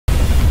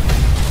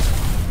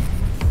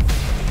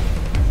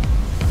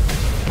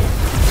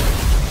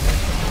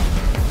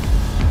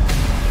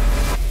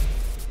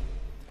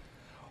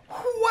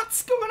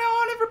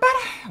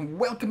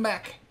welcome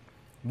back.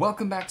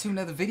 Welcome back to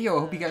another video. I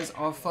hope you guys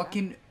are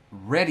fucking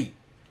ready.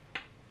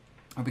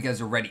 Hope you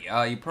guys are ready.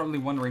 You're probably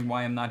wondering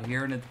why I'm not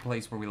here at the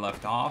place where we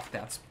left off.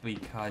 That's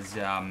because,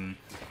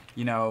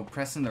 you know,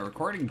 pressing the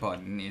recording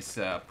button is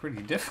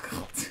pretty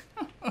difficult.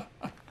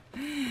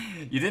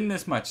 You didn't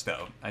miss much,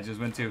 though. I just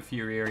went to a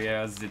few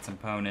areas, did some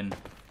poning.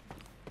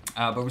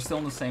 But we're still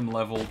on the same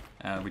level.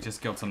 We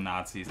just killed some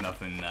Nazis.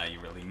 Nothing you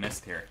really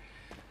missed here.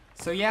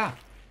 So, yeah.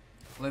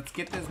 Let's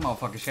get this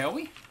motherfucker, shall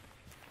we?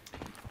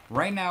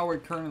 Right now, we're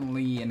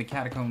currently in the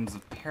catacombs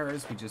of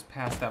Paris. We just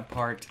passed that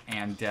part,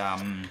 and,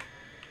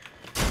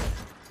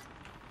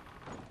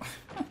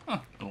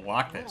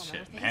 lock that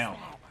shit. Hell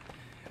no.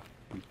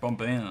 We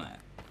bump into that.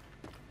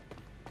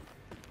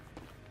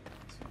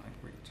 So, like,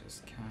 we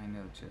just kind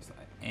of just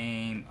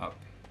aim up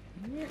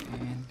here,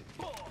 and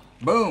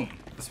boom!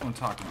 That's what I'm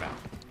talking about.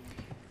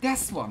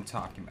 That's what I'm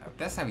talking about.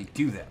 That's how we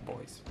do that,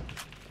 boys.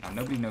 Now,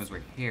 nobody knows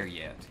we're here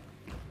yet.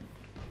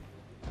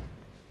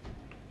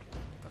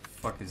 What the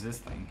fuck is this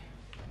thing?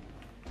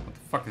 What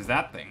the fuck is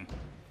that thing?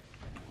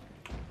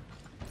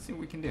 Let's see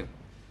what we can do.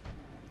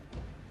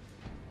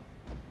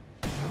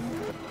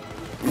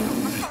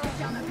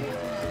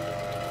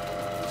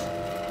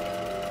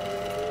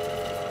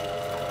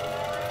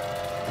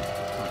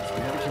 Alright, so we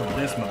gotta kill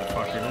this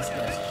motherfucker. This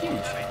guy's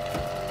huge.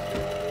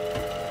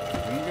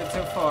 Doing good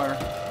so far.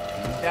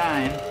 He's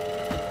dying.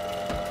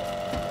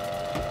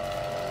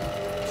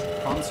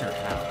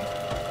 Panzerhound.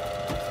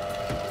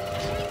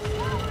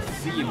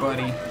 See you,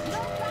 buddy.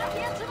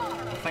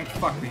 Thank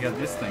fuck we got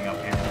this thing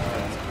up here.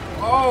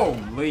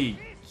 Holy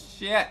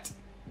shit!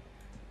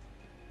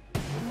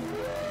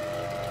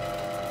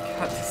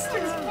 God, this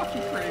thing's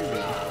fucking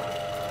crazy.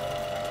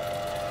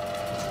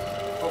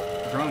 Oh,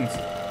 drones.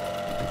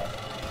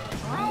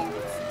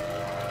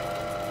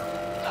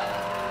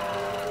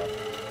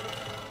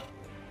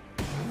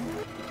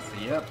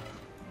 See ya.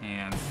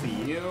 And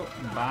see you.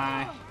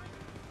 Bye.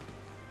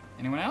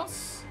 Anyone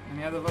else?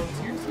 Any other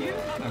volunteers here?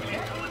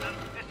 Okay.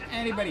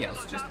 Anybody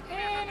else? Just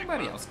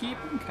anybody else.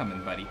 Keep them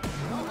coming, buddy.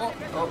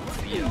 Oh,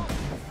 see you.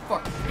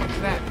 Fuck. What's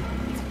that?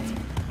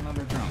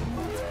 Another drone.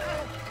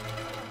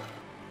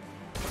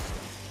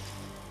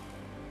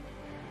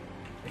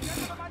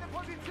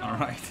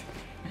 Alright.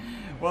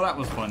 Well, that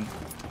was fun.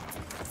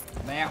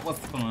 That was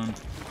fun.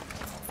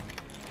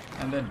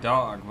 And the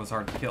dog was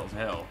hard to kill as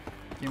hell.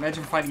 Can you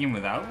imagine fighting him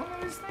without one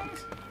of these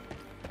things?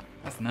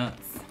 That's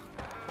nuts.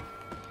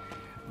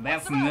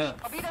 That's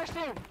nuts.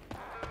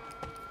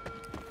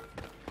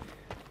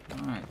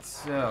 Alright,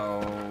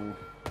 so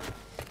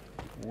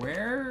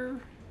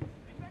where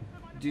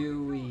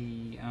do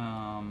we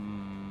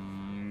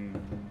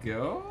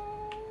go?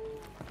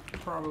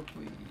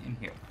 Probably in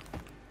here.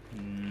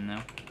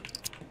 No.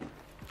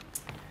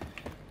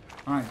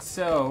 Alright,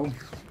 so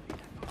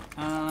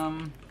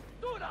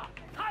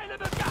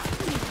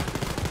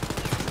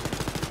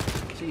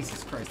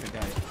Jesus Christ, that guy.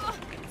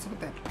 What's up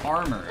with that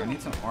armor? I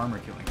need some armor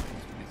killing things.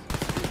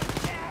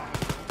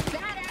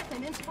 Badass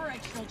and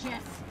inspirational,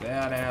 Jess.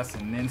 Badass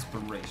and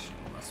inspirational.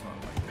 That's what I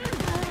like.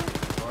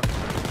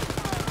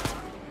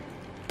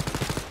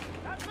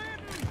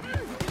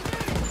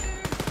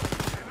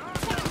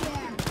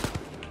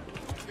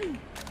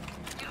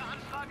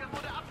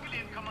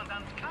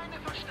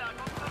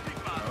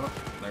 Oh,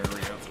 there we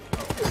go.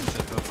 Oh,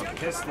 shit, that's a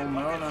pistol.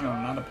 No,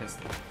 not a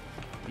pistol.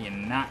 We are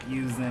not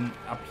using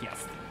a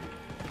pistol.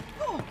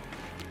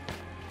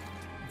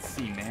 Let's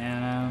see,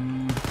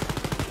 man.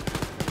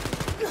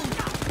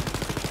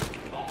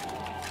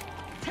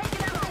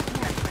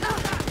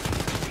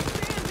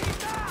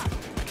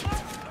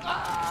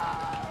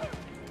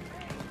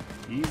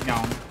 He's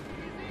gone.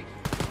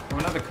 Oh,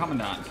 another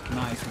commandant.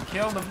 Nice. We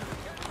killed him.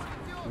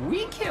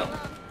 We killed him.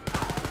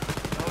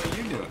 What are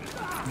you doing?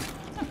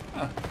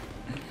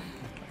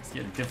 Let's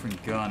get a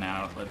different gun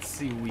out. Let's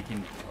see what we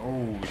can.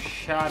 Oh,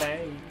 shot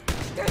A.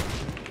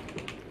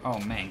 Oh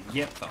man,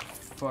 get the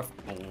fuck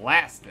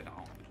blasted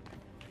on.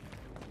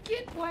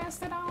 Get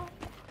blasted on.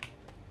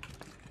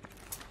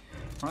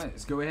 Alright,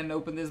 let's go ahead and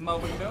open this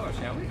motherfucking door,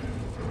 shall we?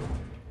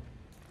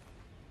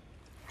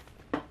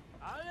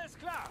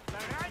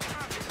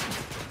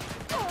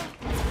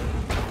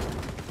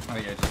 Oh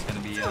yeah, it's just gonna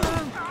be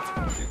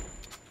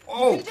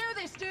oh! You can do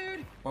this,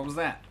 dude. What was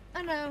that?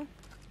 I know.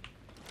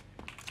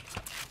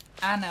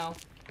 I know.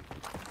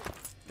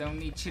 Don't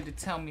need you to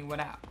tell me what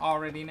I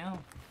already know.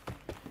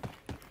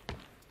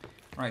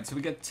 Alright, so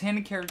we got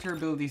 10 character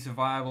ability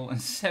survival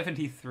and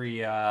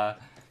 73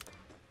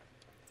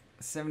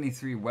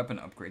 73 weapon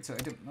upgrades. So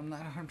I'm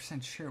not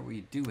 100% sure what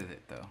you do with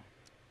it though.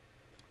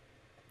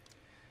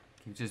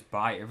 Can you just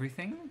buy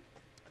everything?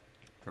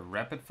 A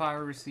rapid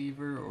fire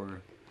receiver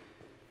or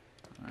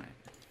alright.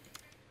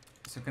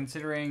 So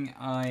considering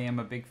I am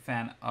a big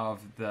fan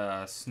of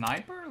the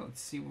sniper,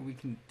 let's see what we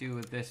can do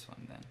with this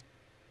one then.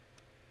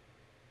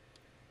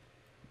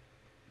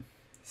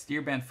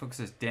 Steer band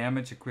focuses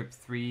damage, equip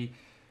 3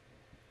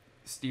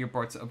 steer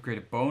parts upgrade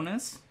a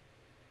bonus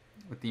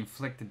with the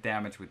inflicted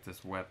damage with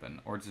this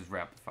weapon, or just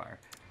rapid fire.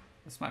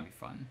 This might be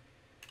fun.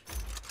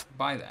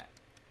 Buy that.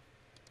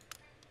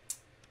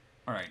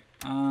 Alright,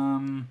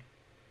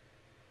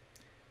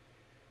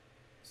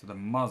 so the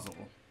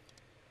muzzle.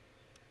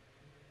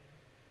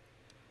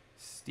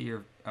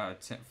 Steer,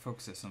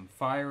 focuses on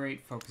fire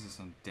rate, focuses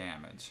on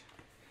damage.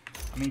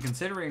 I mean,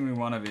 considering we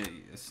want to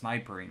be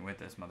snipering with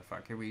this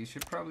motherfucker, we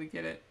should probably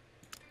get it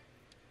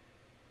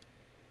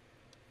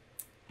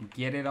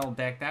all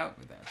decked out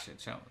with that shit,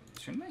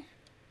 shouldn't we?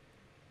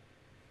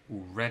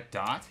 Ooh, red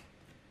dot.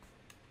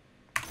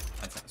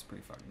 That sounds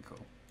pretty fucking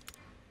cool.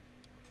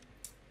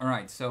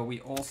 Alright, so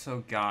we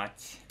also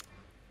got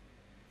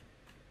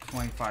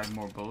 25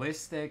 more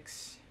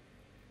ballistics.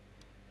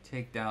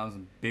 Takedowns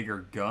and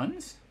bigger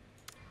guns.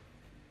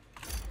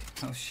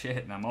 Oh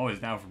shit, and I'm always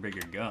down for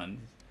bigger guns.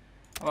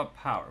 How about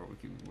power?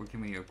 What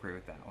can we upgrade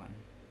with that one?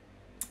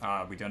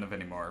 We don't have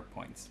any more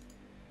points.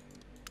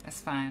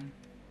 That's fine.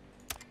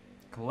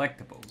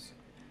 Collectibles.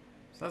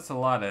 So that's a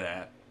lot of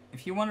that.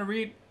 If you want to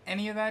read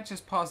any of that,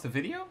 just pause the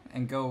video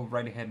and go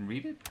right ahead and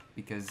read it.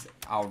 Because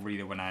I'll read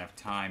it when I have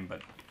time,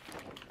 but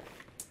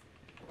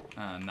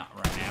not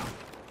right now.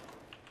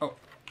 Oh.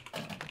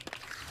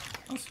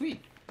 Oh,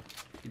 sweet.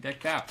 You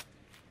decked out.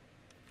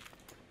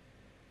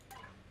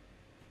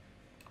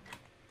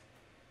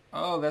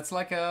 Oh, that's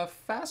like a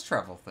fast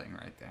travel thing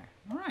right there.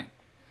 Alright.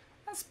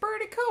 That's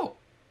pretty cool.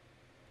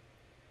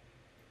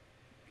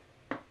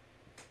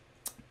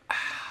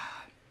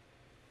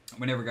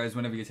 Whenever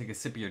you take a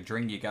sip of your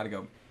drink, you gotta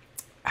go,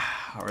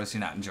 or else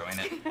you're not enjoying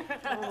it.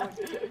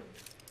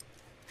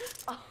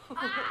 Oh,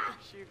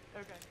 shoot.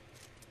 Okay.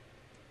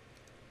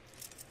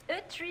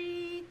 A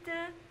treat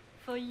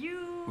for you.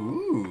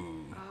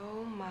 Ooh.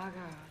 Oh my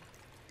god.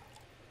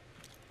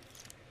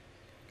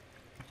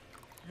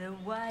 The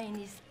wine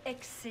is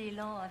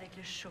excellent avec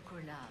le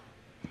chocolat.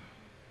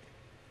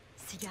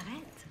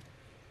 Cigarette?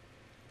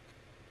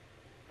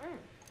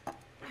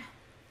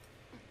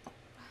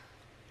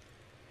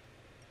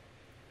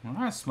 Well,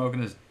 I'm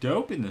smoking this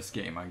dope in this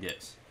game, I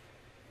guess.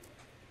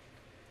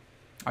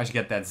 I should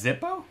get that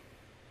Zippo?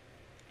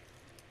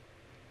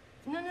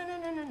 No.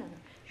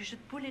 You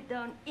should pull it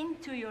down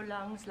into your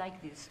lungs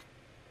like this.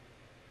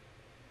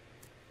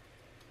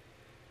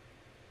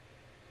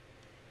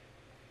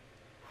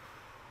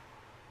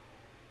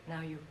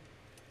 Now you.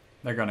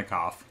 They're gonna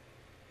cough.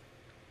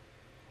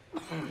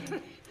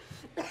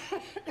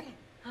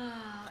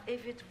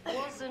 If it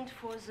wasn't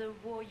for the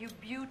war, you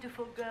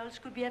beautiful girls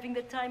could be having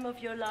the time of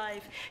your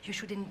life. You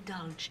should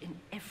indulge in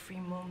every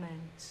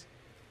moment.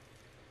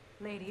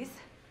 Ladies,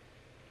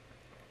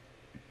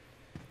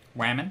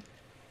 Whammon?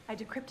 I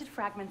decrypted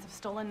fragments of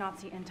stolen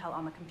Nazi intel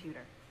on the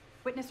computer.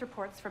 Witness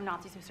reports from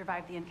Nazis who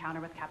survived the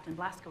encounter with Captain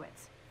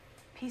Blazkowicz.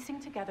 Piecing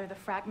together the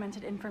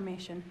fragmented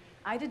information,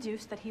 I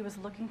deduced that he was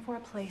looking for a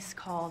place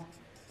called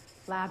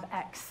Lab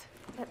X.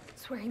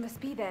 That's where he must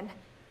be then.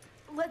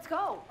 Let's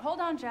go. Hold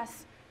on,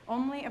 Jess.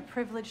 Only a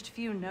privileged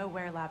few know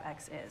where Lab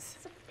X is.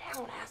 Sit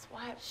down,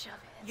 asswipe. Shove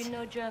it. You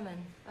know German,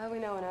 Oh, we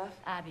know enough.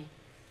 Abby.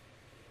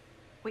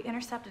 We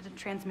intercepted a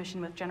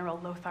transmission with General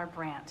Lothar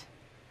Brandt.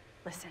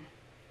 Listen.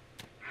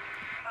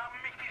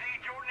 Haben mich diese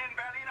Idioten in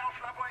Berlin auf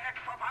Labor X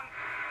verbannt.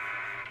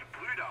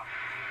 Brüder,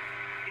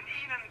 in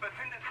ihnen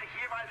befindet sich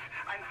jeweils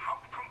ein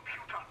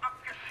Hauptcomputer,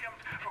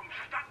 abgeschirmt vom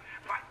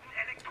stadtweiten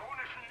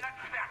elektronischen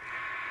Netzwerk.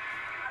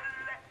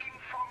 Alle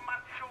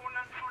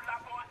Informationen zu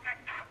Labor X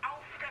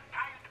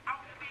aufgeteilt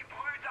auf die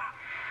Brüder.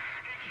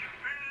 Ich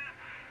will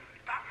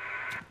das.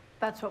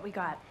 That's what we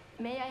got.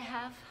 May I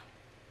have?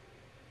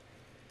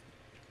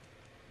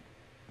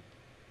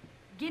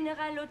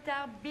 General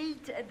Lothar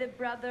built the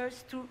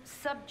brothers to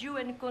subdue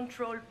and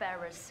control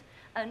Paris.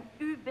 An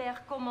Uber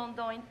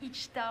commandant in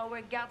each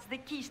tower guards the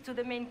keys to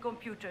the main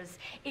computers.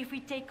 If we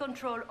take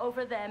control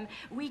over them,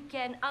 we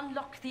can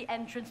unlock the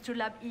entrance to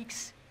Lab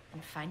X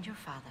and find your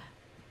father.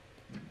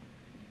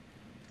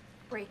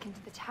 Break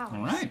into the towers.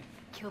 All right.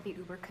 Kill the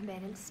Uber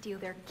commandant, steal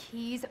their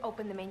keys,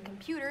 open the main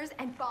computers,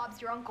 and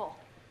Bob's your uncle.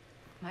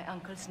 My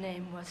uncle's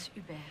name was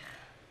Hubert,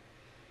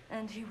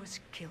 and he was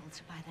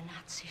killed by the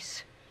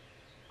Nazis.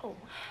 Oh,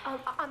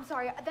 I'm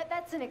sorry.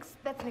 That's an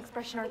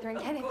expression Arthur and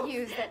Kenneth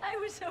used. That I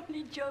was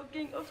only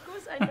joking. Of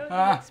course, I know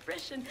the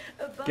expression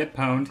about Get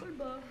pwned. Uncle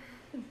Bob.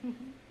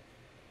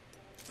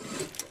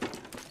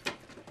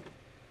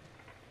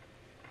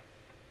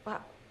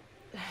 wow,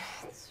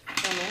 it's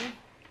funny.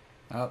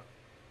 Oh.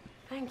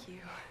 Thank you.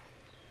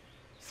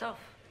 Soph,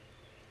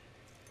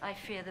 I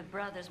fear the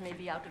brothers may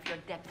be out of your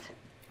depth.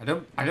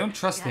 I don't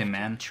trust You have him, to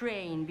man.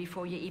 train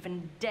before you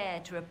even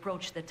dare to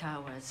approach the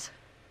towers.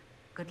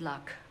 Good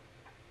luck.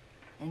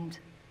 And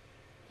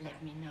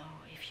let me know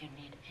if you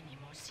need any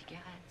more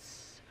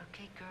cigarettes.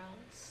 Okay,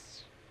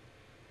 girls?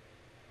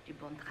 Du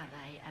bon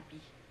travail,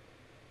 Abby.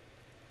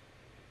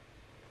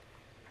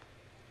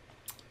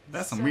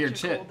 That's some Such weird a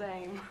shit. cool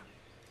dame.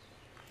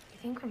 You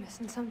think we're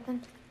missing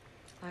something?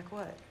 Like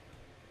what?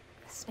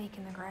 A snake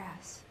in the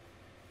grass.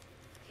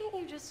 Can't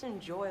you just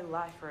enjoy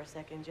life for a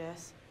second,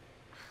 Jess?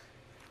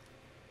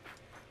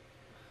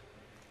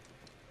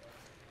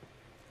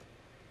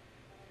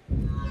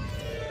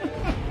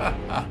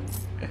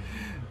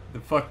 The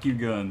fuck you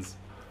guns.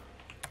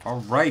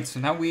 Alright, so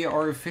now we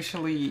are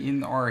officially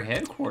in our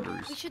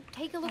headquarters. We should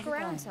take a look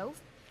around,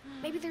 Soph.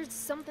 Maybe there's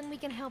something we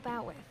can help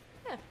out with.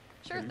 Yeah,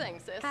 sure thing,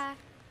 sis.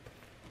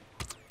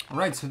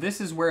 Alright, so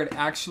this is where it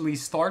actually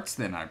starts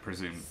then, I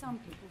presume. Some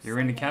people You're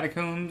in the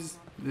catacombs.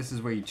 This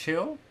is where you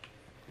chill.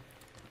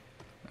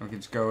 We can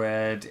just go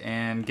ahead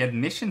and get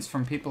missions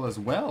from people as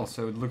well.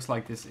 So it looks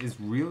like this is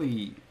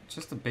really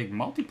just a big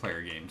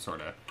multiplayer game,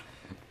 sort of.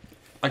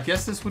 I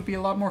guess this would be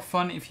a lot more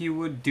fun if you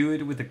would do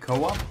it with a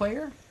co-op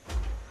player.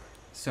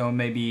 So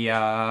maybe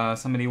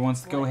somebody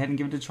wants to go ahead and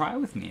give it a try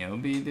with me. It'll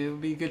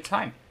be a good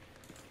time.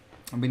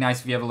 It'll be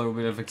nice if you have a little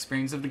bit of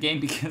experience of the game,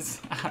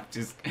 because I'm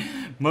just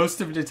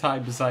most of the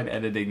time, beside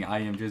editing, I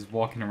am just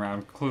walking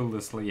around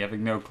cluelessly,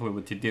 having no clue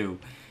what to do,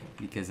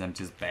 because I'm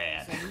just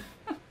bad.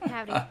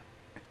 Howdy.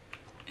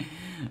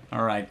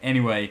 All right.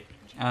 Anyway,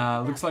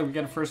 looks like we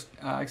got a first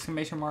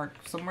exclamation mark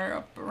somewhere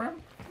up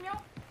around.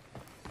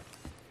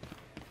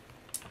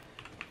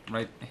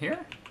 Right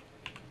here.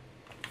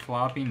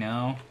 Floppy,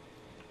 no.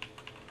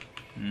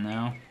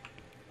 No.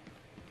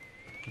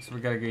 So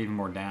we gotta go even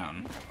more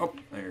down. Oh,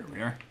 there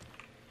we are.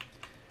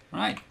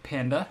 Alright,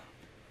 Panda.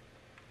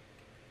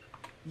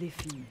 Les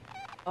filles.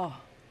 Oh,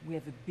 we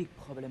have a big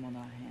problem on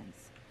our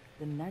hands.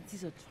 The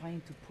Nazis are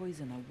trying to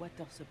poison our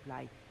water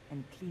supply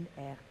and clean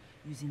air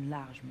using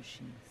large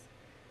machines.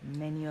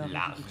 Many are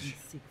already getting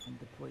sick from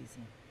the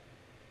poison.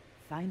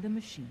 Find the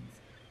machines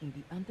in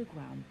the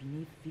underground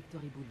beneath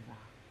Victory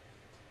Boulevard.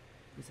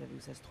 Vous savez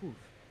où ça se trouve?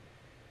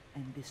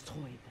 And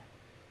destroy them.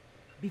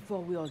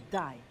 Before we all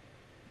die.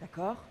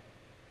 D'accord?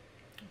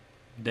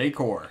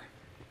 Decor.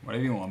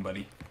 Whatever you want,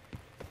 buddy.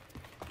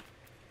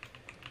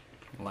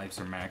 Lives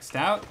are maxed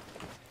out.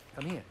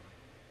 Come here.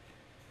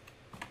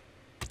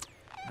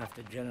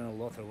 After General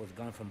Lothar was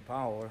gone from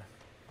power,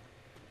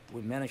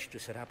 we managed to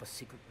set up a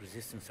secret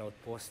resistance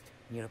outpost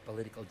near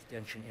Political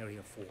Detention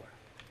Area 4.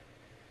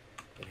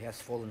 It has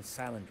fallen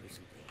silent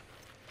recently.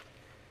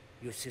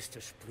 Your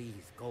sisters,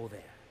 please, go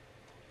there.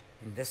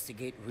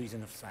 Investigate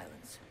reason of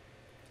silence.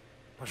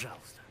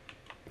 Пожалуйста.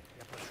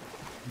 Я прошу.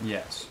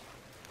 Yes.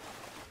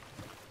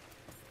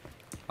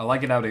 I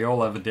like it how they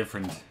all have a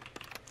different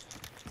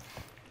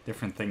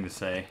thing to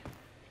say.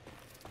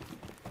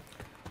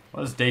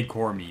 What does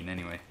decor mean,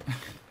 anyway?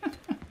 I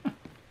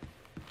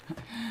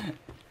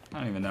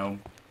don't even know.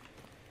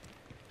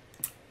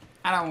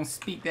 I don't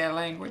speak that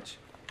language.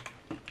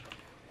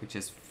 Which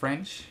is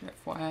French,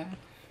 FYI.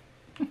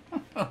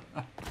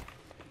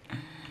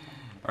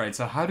 Alright,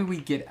 so how do we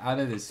get out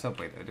of this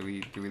subway, though? Do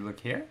we look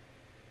here?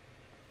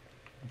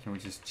 Can we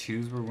just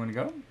choose where we want to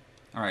go?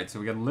 Alright, so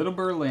we got Little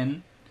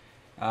Berlin.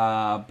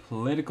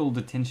 Political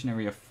Detention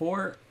Area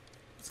 4.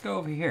 Let's go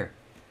over here.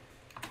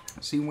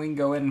 See what we can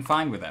go ahead and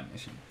find with that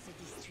mission. The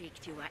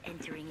district you are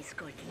entering is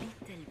called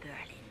Little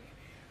Berlin,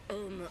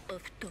 home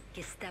of top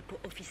Gestapo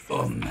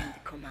officers and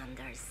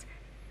commanders.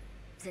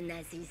 The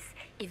Nazis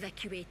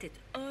evacuated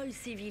all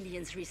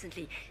civilians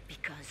recently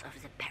because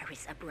of the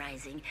Paris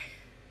uprising.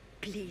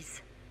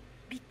 Please,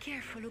 be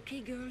careful,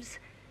 okay, girls?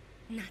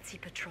 Nazi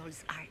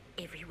patrols are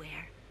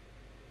everywhere.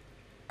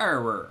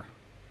 Error.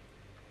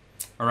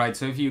 Alright,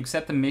 so if you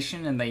accept the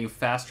mission and then you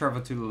fast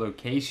travel to the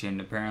location,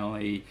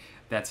 apparently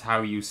that's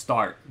how you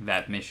start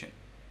that mission.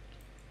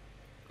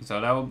 So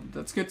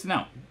that's good to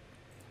know.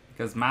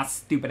 Because my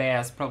stupid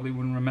ass probably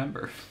wouldn't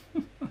remember.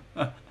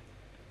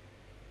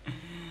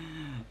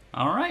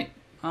 Alright.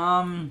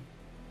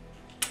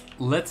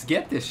 Let's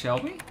get this, shall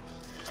we?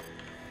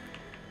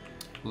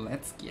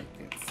 Let's get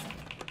this.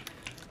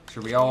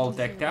 Sure, we all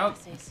decked out?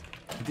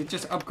 I did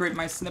just upgrade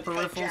my snipper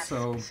rifle,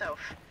 so...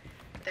 Soph,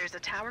 there's a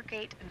tower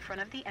gate in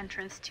front of the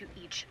entrance to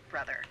each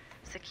brother.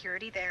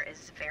 Security there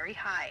is very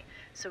high,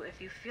 so if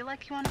you feel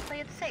like you want to play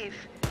it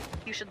safe,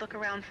 you should look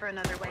around for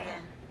another way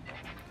in.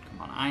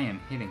 Come on, I am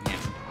hitting him.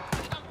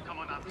 Come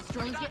on up. This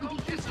drone's getting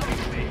defused.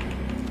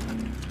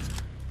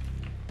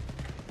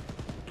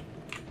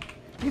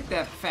 Get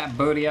that fat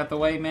booty out the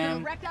way,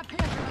 man. Wreck that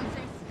panther,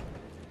 unsafe.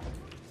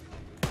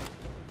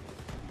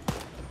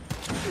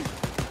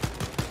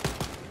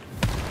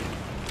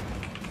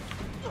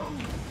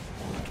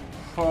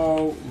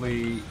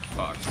 Holy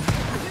fuck.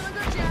 Doing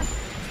good, Jeff.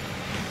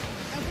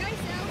 Okay,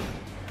 so.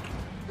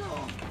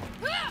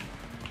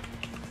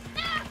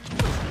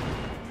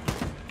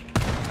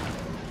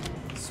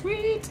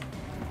 Sweet.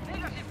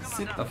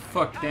 Sit the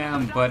fuck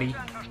down, buddy.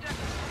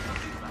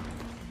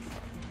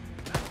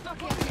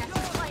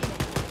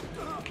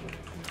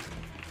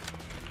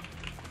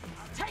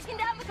 Taking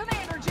down the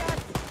commander, Jeff.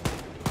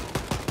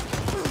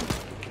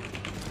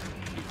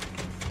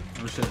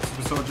 Oh shit,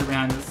 super soldier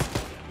behind us.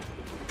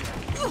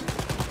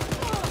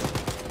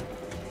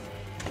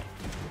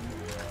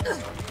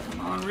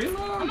 Come on, reload.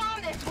 Come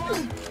on, this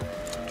one.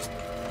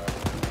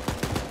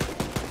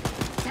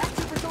 That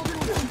super soldier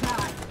will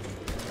die.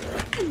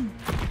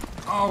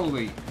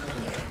 Holy.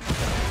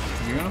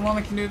 You're the one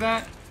that can do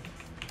that?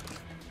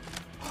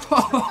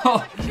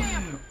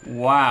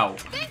 Wow.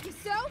 Thank you,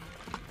 Soph.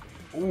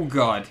 Oh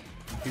god.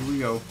 Here we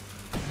go.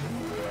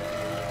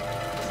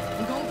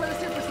 I'm going for the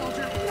super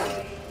soldier.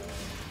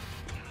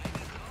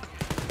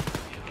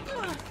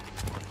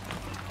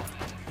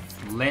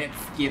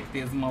 Let's get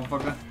this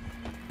motherfucker.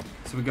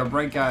 So we got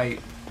right guy,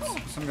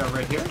 some guy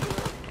right here.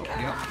 Oh,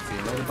 yeah. See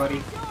you later,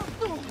 buddy.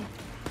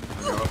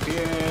 Go up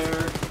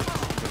here.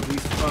 Kill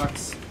these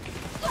fucks.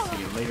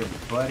 See you later,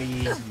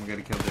 buddy. We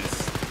gotta kill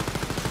this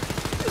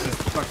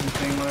fucking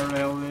thing, whatever the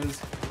hell it is.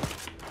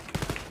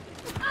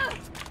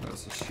 Who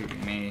else is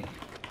shooting me?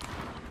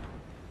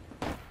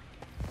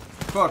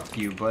 Fuck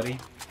you, buddy.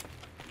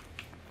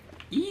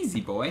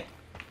 Easy, boy.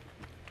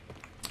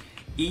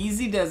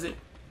 Easy does it.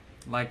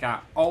 Like I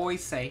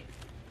always say.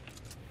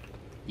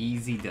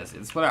 Easy does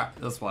it.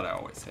 That's what I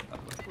always say, by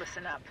the way.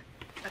 Listen up.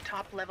 A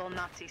top-level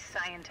Nazi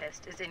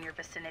scientist is in your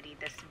vicinity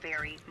this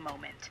very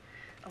moment.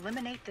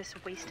 Eliminate this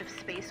waste of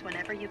space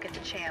whenever you get the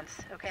chance,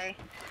 okay?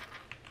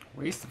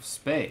 Waste of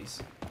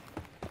space?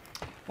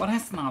 Well,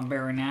 that's not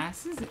very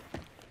nice, is it?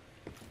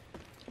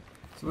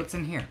 So what's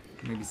in here?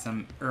 Maybe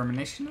some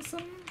ammunition or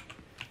something?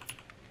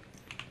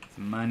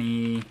 Some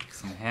money,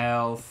 some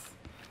health.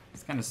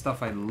 This kind of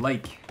stuff I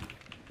like.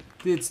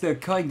 That's the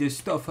kind of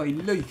stuff I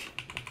like.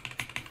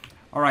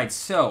 Alright,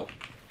 so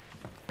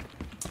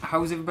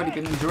how's everybody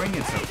been enjoying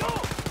it so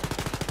far?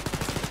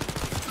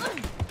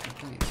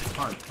 Okay, it's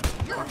hard.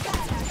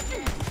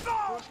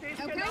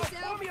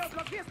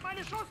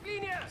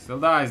 Still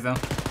dies though.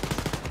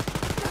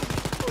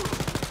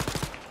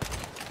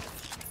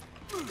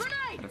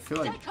 I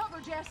feel like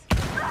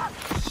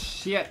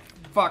shit.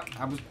 Fuck,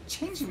 I was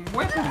changing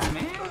weapons,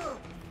 man.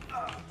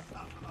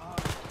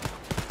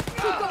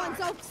 Keep going,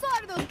 so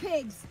slaughter those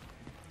pigs.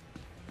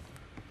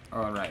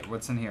 Alright,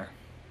 what's in here?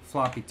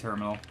 Floppy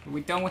terminal.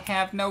 We don't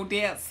have no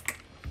disk.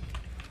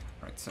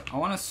 Alright, so I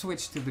want to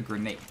switch to the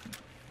grenade.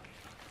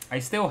 I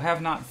still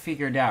have not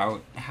figured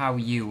out how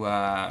you,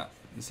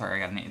 sorry, I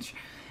got an itch.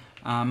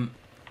 How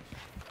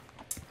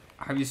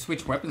you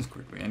switch weapons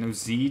quickly. I know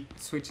Z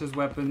switches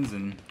weapons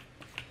and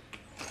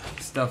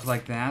stuff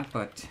like that,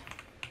 but...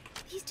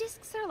 These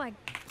discs are, like,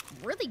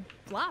 really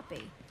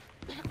floppy.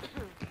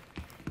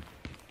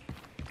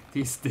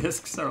 These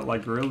discs are,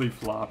 like, really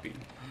floppy.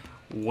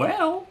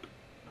 Well...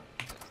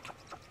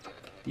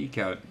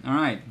 Decode.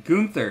 Alright,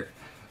 Gunther.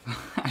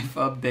 I've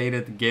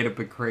updated the gate up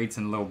at crates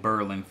in Low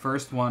Berlin.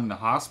 First one, the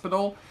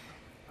hospital,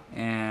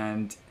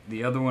 and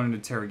the other one, the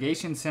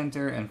interrogation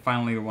center, and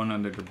finally the one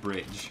under the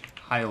bridge.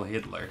 Heil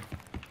Hitler.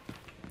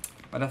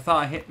 But I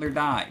thought Hitler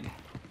died.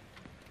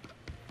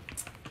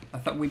 I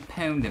thought we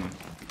pwned him.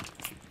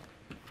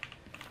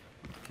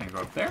 Can I go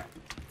up there?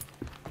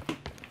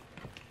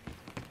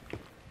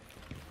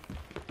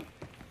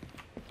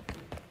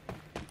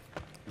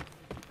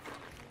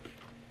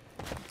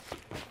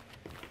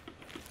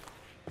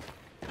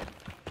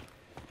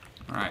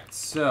 Alright,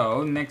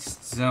 so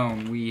next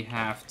zone we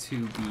have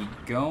to be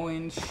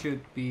going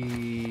should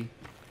be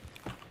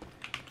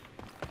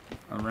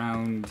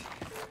around...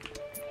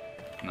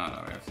 No,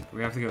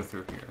 we have to go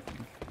through here, I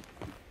think.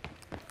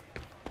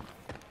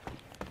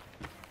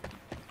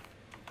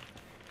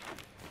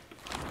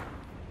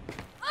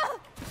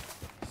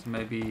 So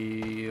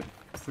maybe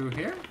through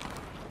here?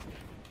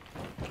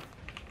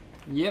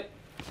 Yep.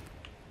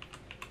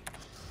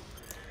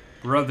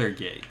 Brother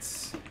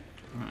gates.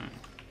 Alright.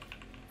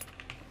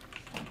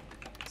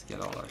 Get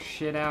all our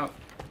shit out.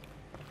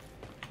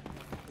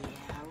 Yeah,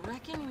 I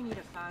reckon we need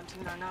to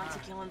fine-tune our Nazi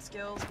killing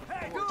skills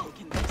before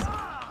taking this.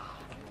 Wow,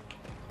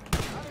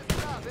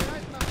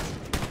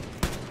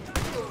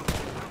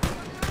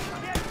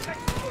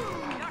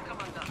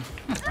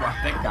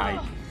 that guy.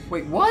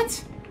 Wait, what?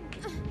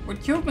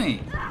 What killed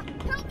me?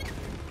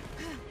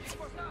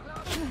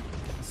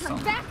 So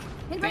Back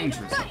and ready to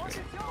dangerous fight. up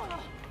there.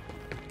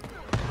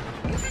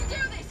 You can do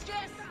this,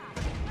 Jess.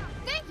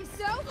 Thank you,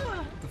 so.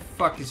 The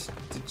fuck is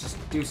to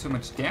just do so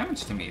much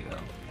damage to me, though?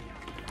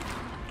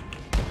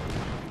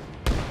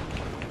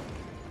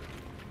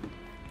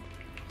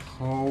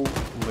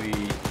 Holy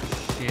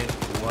shit,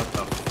 what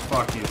the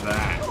fuck is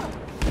that?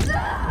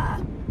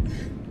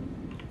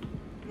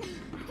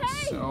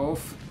 So...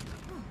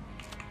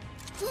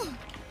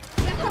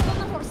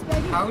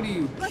 How do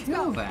you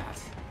kill that?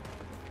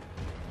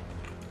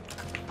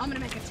 I'm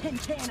gonna make a tin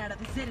can out of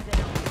the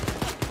Citadel.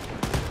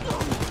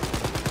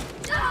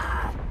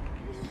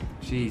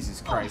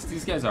 Jesus Christ,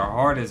 these guys are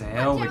hard as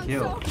hell to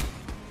kill.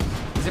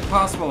 Is it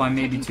possible I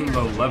may be too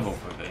low level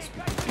for this?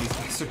 Because these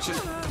guys are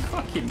just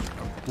fucking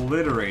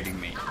obliterating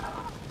me.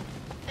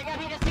 They got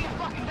me to see a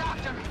fucking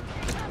doctor.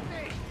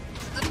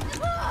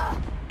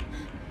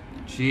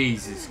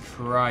 Jesus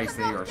Christ,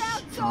 they are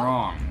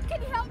strong.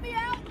 Can you help me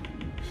out?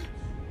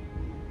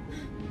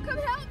 Come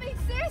help me,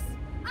 sis.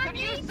 I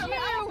need you.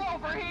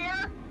 Over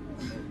here.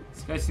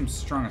 This guy seems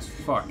strong as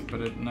fuck,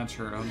 but I'm not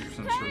sure 100%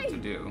 sure what to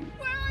do.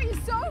 Where are you,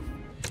 Soph?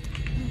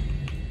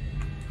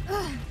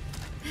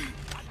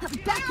 I'm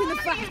back in the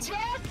fight.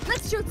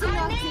 Let's shoot some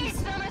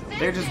Nazis.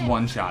 They're just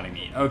one-shotting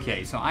me.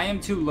 Okay, so I am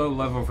too low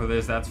level for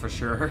this, that's for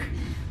sure.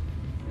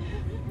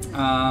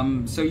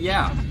 So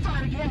yeah.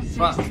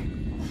 Fuck.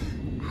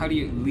 How do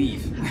you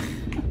leave?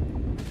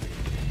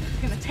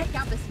 Gonna take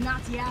out this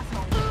Nazi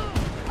asshole.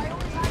 I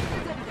always had the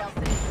Citadel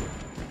thing.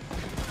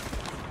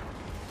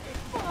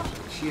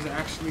 she's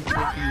actually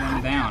taking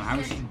them down. How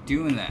is she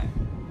doing that?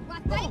 Well,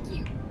 thank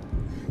you.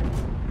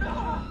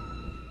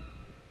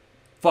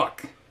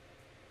 Fuck.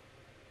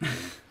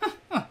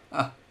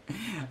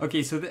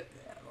 Okay, so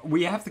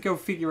we have to go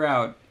figure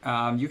out,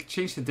 you can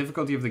change the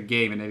difficulty of the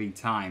game at any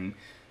time.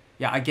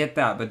 Yeah, I get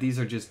that, but these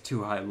are just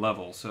too high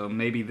level, so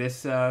maybe this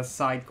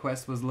side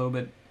quest was a little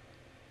bit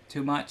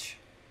too much?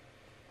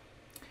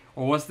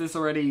 Or was this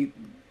already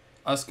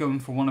us going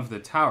for one of the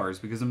towers?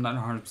 Because I'm not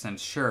 100%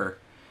 sure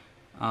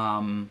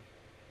how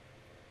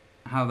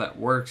that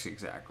works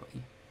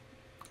exactly.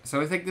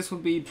 So I think this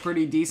would be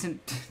pretty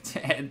decent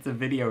to end the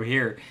video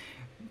here.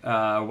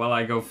 While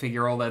I go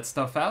figure all that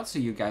stuff out, so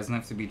you guys don't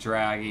have to be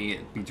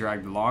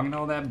dragged along and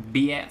all that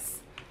BS.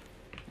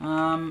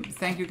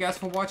 Thank you guys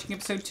for watching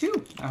episode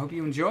 2. I hope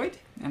you enjoyed,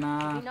 and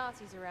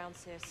Nazis around,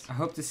 sis. I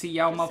hope to see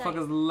y'all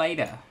motherfuckers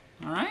later.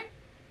 All right?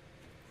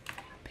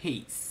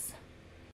 Peace.